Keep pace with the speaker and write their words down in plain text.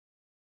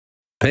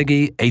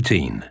Peggy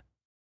 18.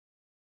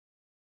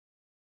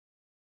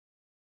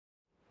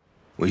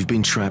 We've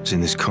been trapped in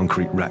this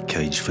concrete rat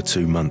cage for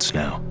 2 months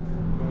now.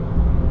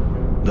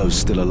 Those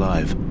still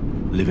alive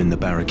live in the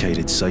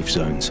barricaded safe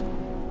zones.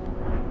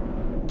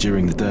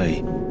 During the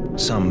day,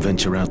 some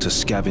venture out to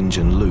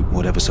scavenge and loot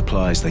whatever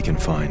supplies they can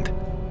find.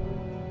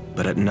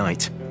 But at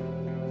night,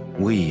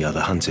 we are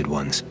the hunted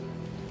ones.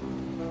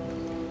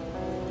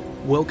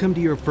 Welcome to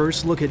your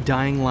first look at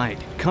Dying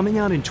Light, coming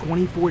out in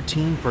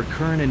 2014 for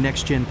current and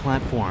next-gen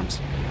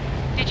platforms.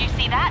 Did you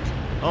see that?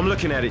 I'm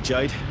looking at it,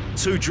 Jade.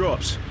 2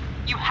 drops.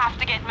 You have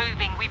to get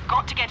moving. We've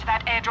got to get to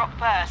that airdrop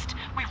first.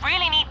 We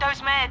really need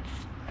those meds.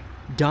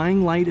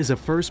 Dying Light is a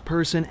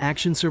first-person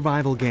action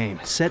survival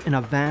game set in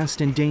a vast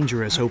and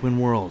dangerous open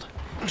world.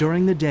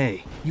 During the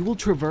day, you will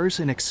traverse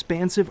an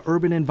expansive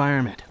urban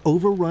environment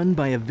overrun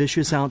by a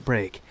vicious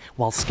outbreak,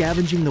 while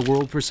scavenging the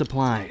world for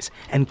supplies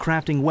and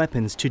crafting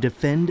weapons to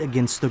defend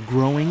against the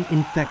growing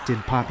infected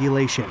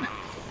population.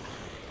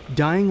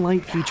 Dying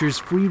Light features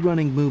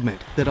free-running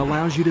movement that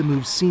allows you to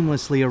move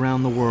seamlessly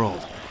around the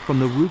world, from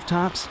the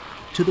rooftops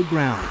to the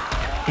ground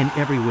and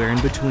everywhere in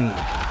between.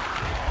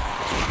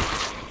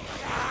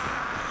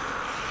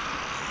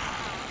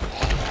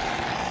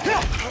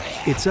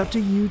 It's up to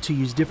you to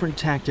use different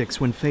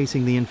tactics when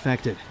facing the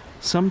infected.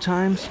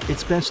 Sometimes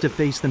it's best to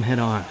face them head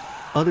on.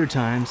 Other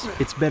times,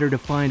 it's better to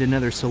find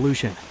another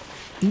solution.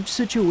 Each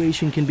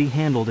situation can be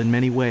handled in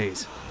many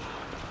ways.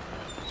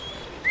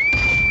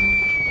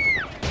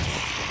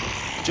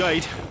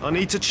 Jade, I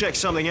need to check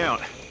something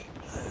out.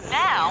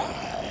 Now?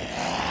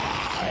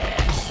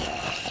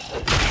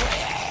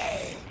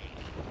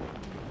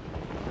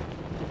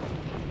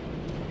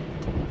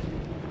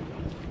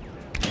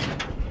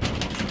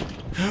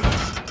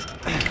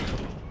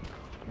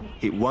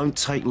 It won't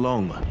take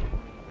long.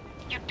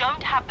 You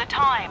don't have the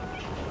time.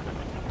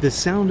 The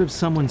sound of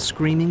someone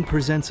screaming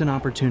presents an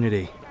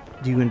opportunity.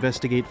 Do you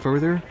investigate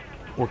further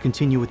or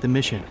continue with the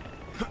mission?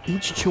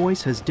 Each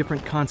choice has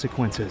different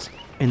consequences,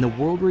 and the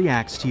world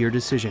reacts to your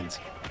decisions.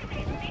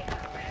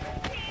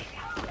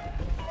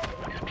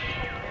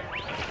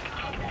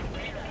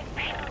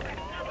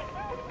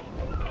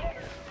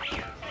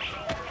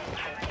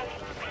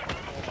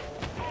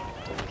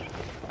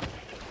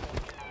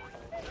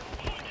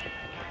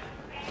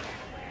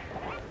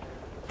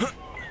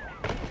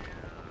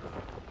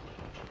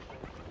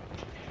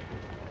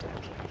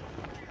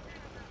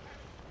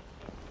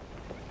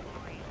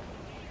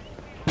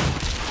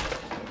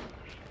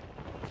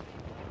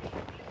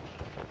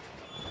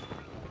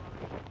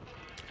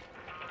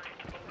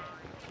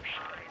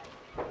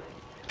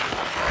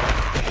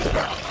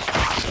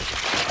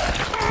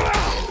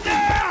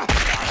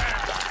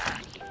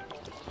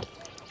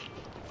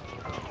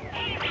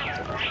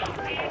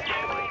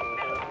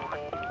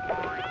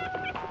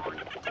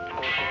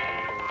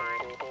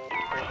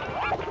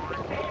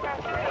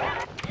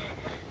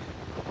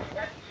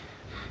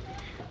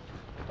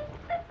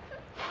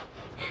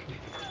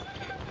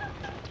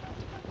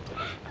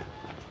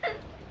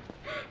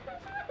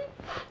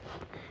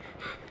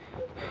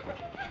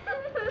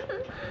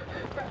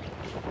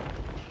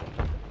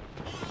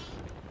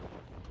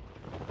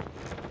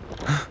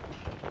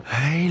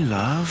 Hey,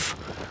 love.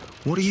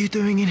 What are you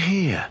doing in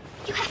here?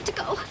 You have to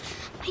go.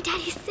 My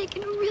daddy's sick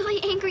and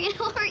really angry and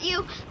he'll hurt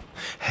you.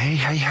 Hey,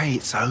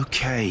 it's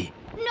okay.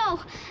 No,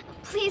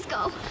 please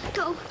go.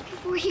 Go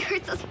before he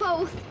hurts us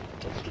both.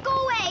 Go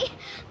away.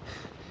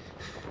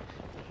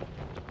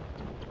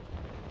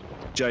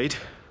 Jade,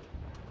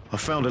 I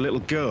found a little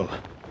girl.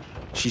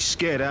 She's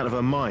scared out of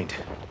her mind.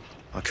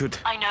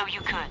 I know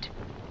you could,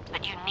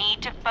 but you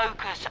need to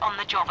focus on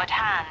the job at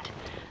hand.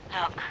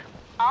 Look,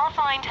 I'll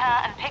find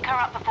her and pick her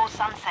up before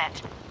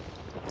sunset.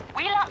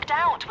 We lucked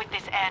out with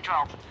this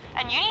airdrop,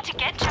 and you need to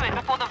get to it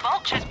before the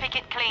vultures pick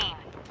it clean.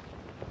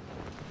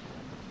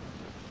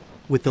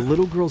 With the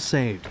little girl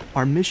saved,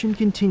 our mission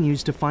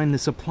continues to find the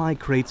supply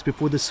crates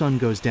before the sun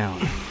goes down.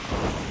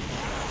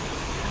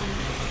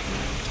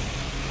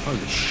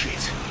 Holy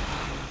shit.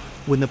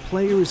 When the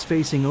player is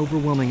facing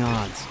overwhelming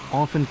odds,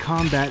 often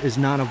combat is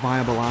not a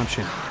viable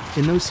option.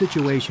 In those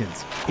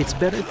situations, it's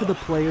better for the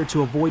player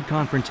to avoid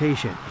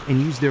confrontation and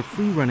use their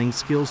free-running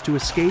skills to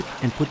escape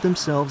and put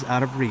themselves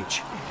out of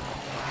reach.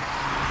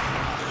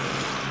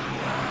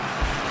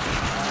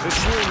 They're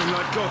swarming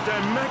like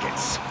goddamn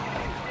maggots.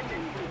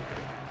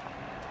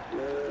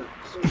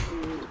 Some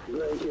food,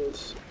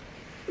 blankets.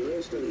 The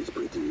rest of it's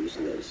pretty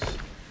useless.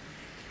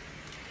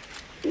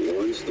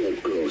 One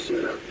step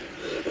closer,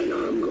 and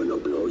I'm gonna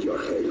blow your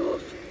head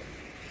off.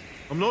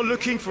 I'm not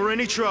looking for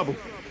any trouble.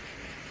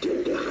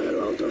 Get the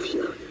hell out of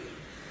here.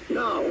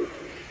 Now!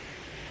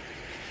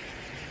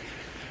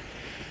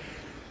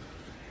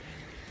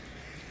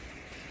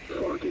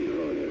 Fucking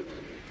run it.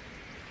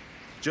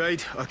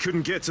 Jade, I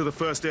couldn't get to the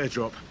first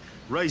airdrop.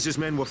 Razor's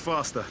men were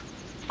faster.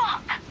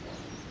 Fuck!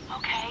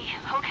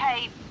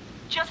 Okay.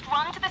 Just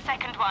run to the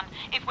second one.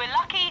 If we're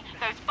lucky,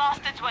 those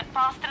bastards weren't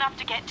fast enough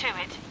to get to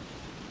it.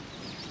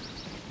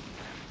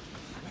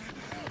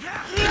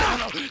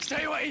 No,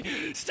 stay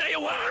away! Stay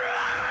away!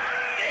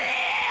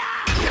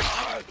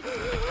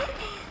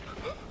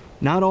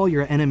 Not all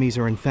your enemies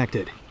are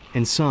infected,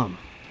 and some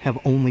have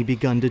only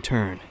begun to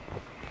turn.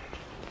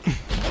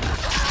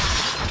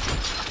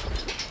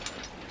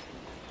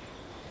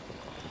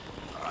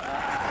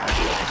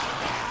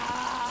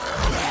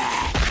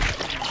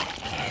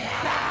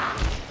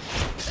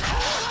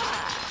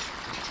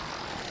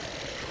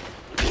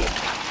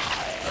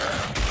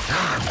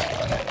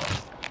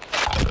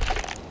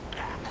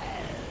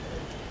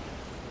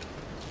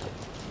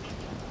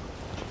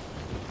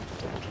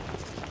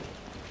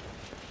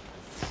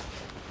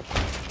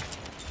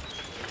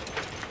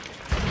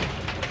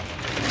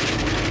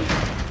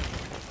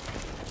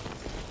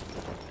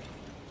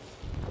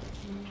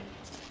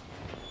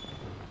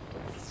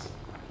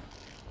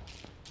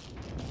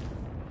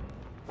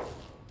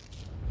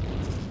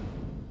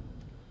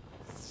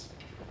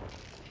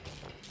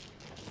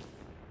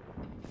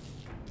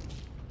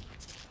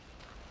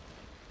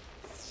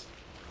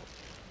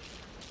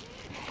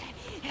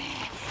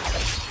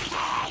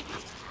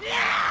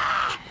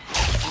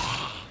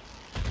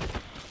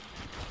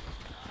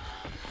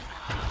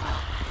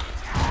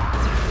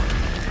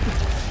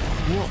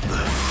 What the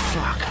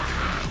fuck?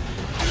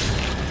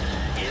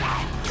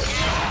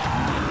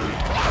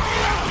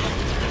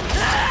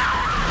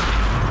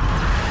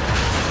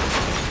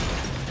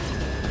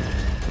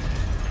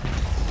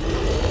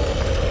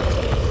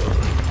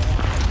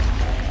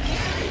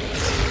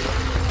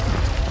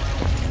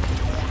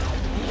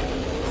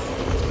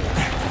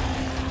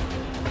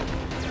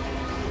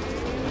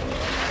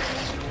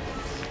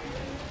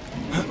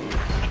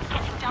 It's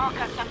getting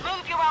darker, so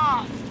move your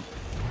ass!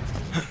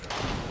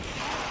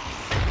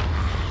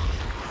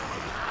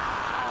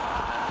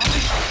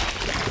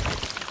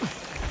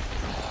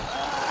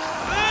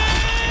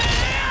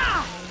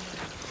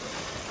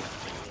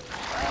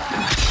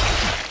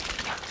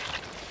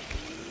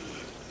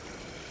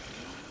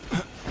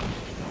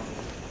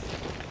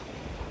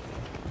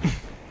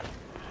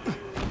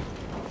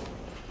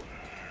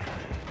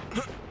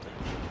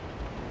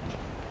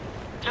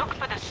 Look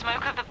for the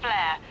smoke of the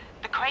flare.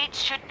 The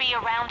crates should be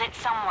around it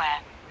somewhere.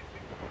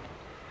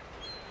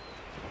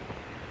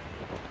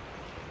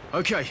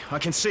 Okay, I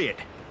can see it.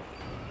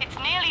 It's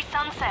nearly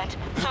sunset,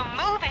 so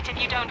move it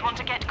if you don't want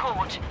to get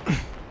caught.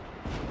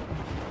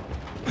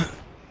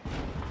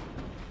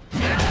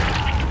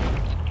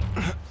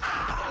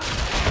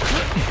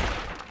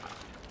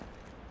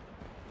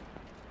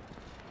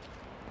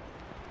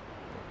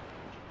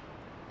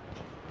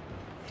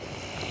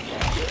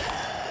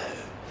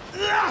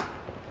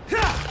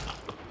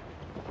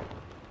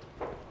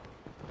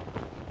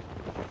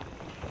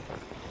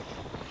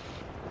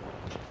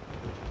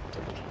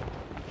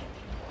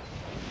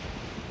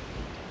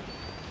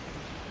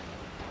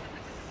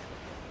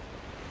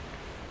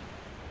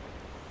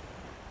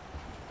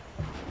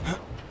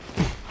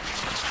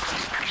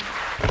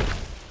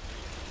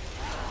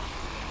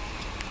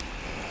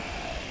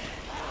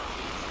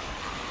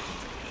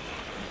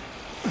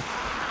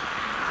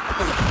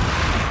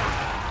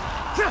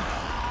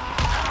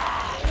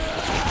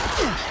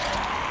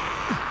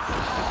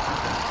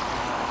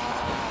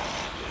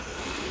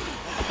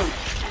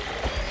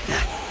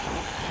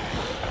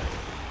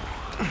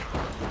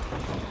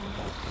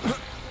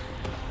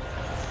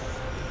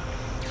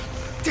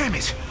 Damn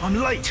it, I'm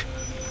late.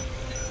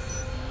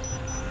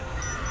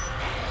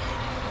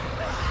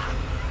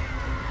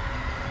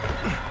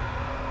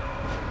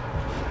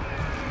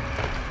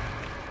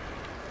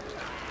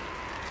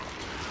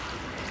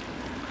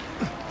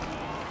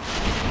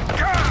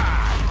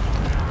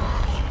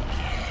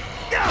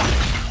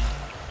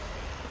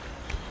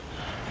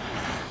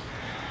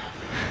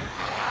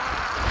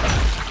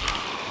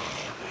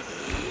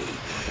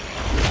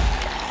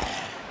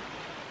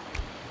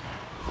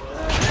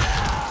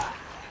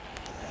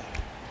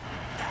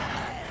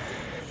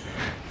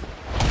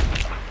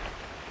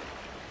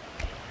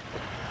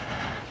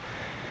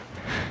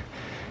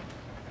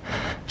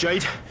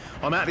 Jade,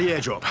 I'm at the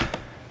airdrop.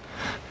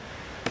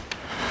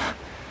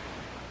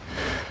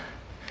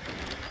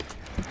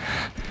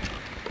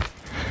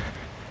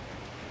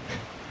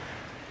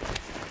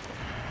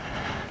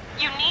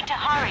 You need to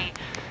hurry.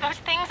 Those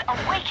things are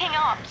waking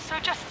up, so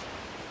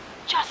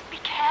just be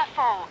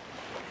careful.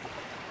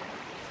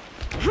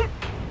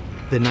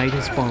 The night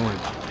has fallen,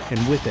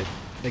 and with it,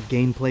 the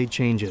gameplay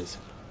changes.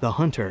 The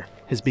hunter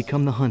has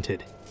become the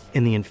hunted,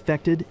 and the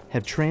infected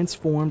have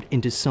transformed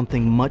into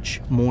something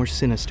much more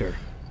sinister.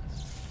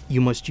 You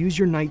must use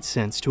your night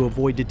sense to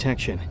avoid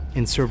detection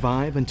and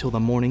survive until the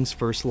morning's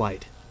first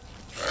light.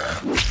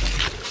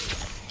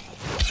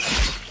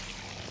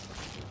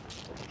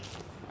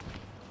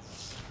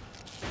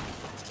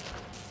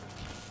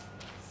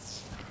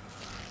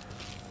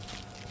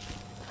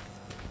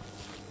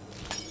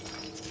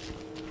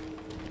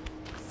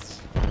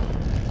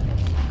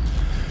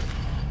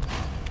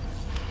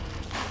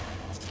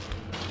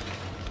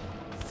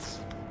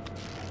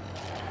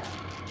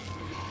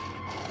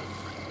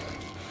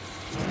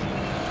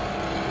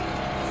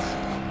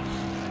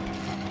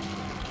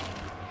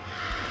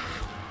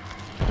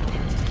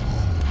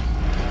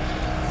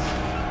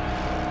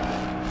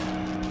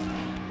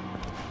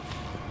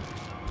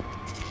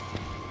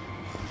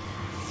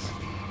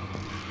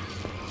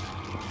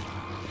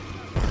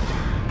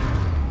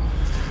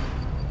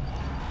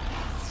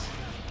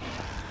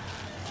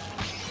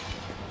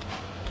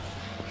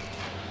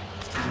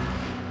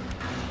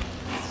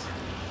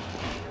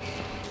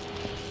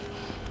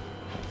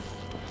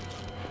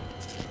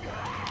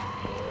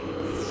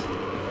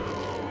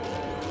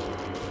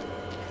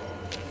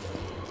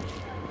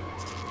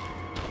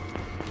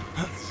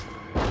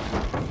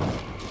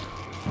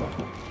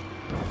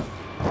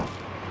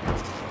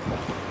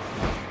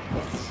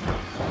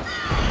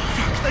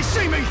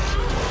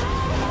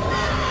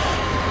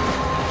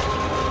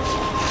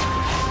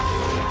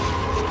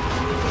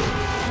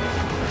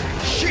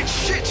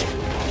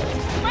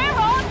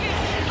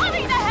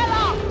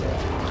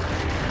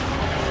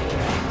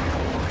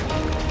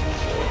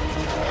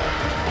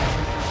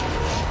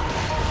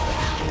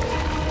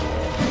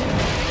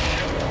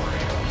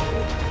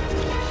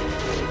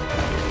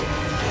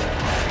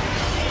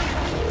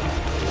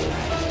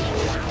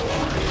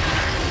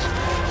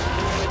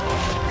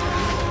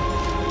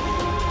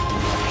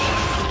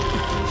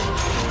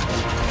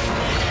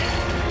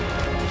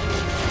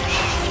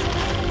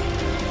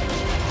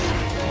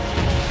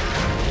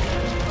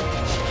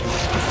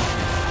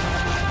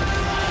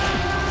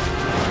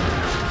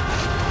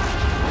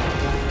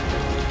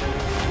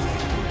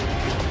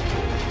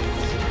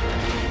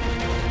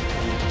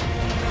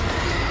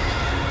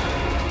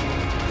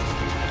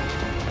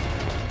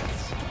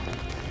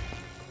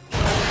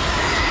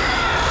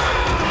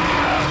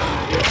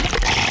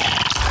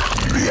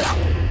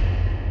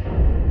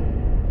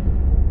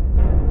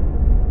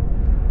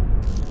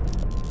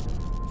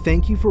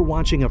 Thank you for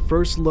watching a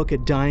first look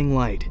at Dying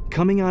Light,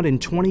 coming out in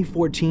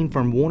 2014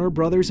 from Warner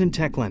Brothers and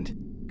Techland.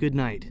 Good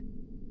night.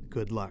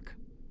 Good luck.